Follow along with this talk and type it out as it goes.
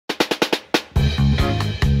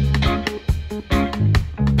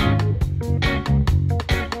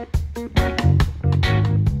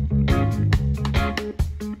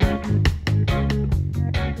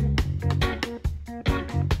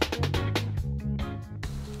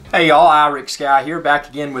Hey y'all, IrixGuy here, back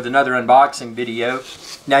again with another unboxing video.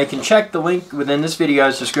 Now you can check the link within this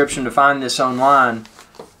video's description to find this online,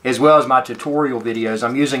 as well as my tutorial videos.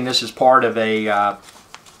 I'm using this as part of a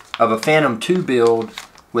Phantom 2 build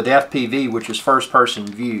with FPV, which is first-person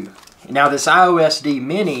view. Now this iOSD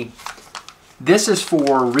Mini, this is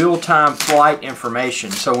for real-time flight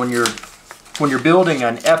information. So when you're building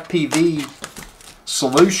an FPV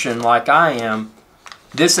solution like I am,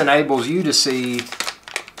 this enables you to see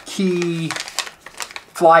key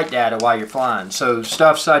flight data while you're flying. So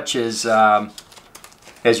stuff such as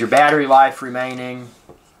your battery life remaining,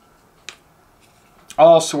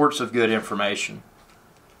 all sorts of good information.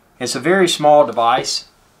 It's a very small device.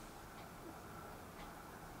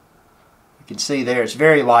 You can see there it's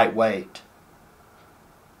very lightweight.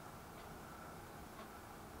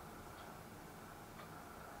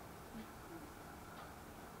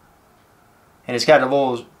 And it's got a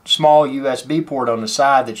little small USB port on the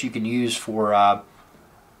side that you can use for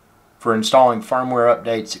installing firmware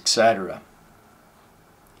updates, etc.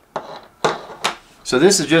 So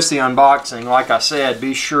this is just the unboxing. Like I said,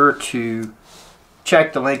 be sure to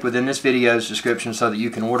check the link within this video's description so that you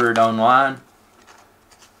can order it online.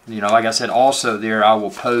 You know, like I said, also there I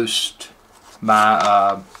will post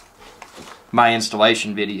my my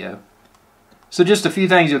installation video. So just a few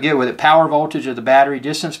things you'll get with it: power voltage of the battery,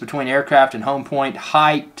 distance between aircraft and home point,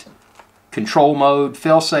 height, control mode,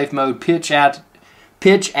 fail-safe mode, pitch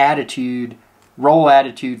attitude, roll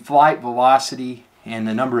attitude, flight velocity, and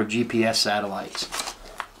the number of GPS satellites.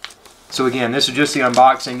 So again, this is just the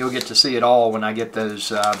unboxing. You'll get to see it all when I get those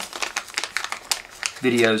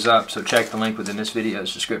videos up, so check the link within this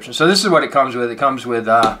video's description. So this is what it comes with. It comes with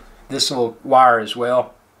this little wire as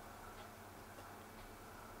well.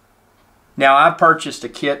 Now I've purchased a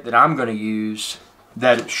kit that I'm going to use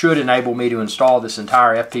that should enable me to install this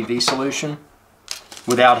entire FPV solution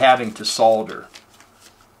without having to solder.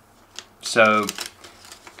 So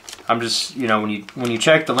I'm just, you know, when you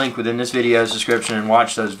check the link within this video's description and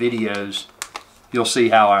watch those videos, you'll see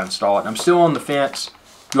how I install it. I'm still on the fence.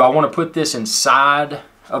 Do I want to put this inside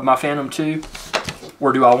of my Phantom 2,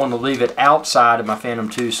 or do I want to leave it outside of my Phantom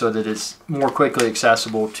 2 so that it's more quickly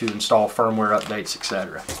accessible to install firmware updates,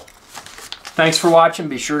 etc. Thanks for watching.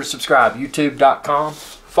 Be sure to subscribe.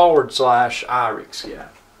 YouTube.com/IrixGuy.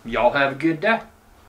 Y'all have a good day.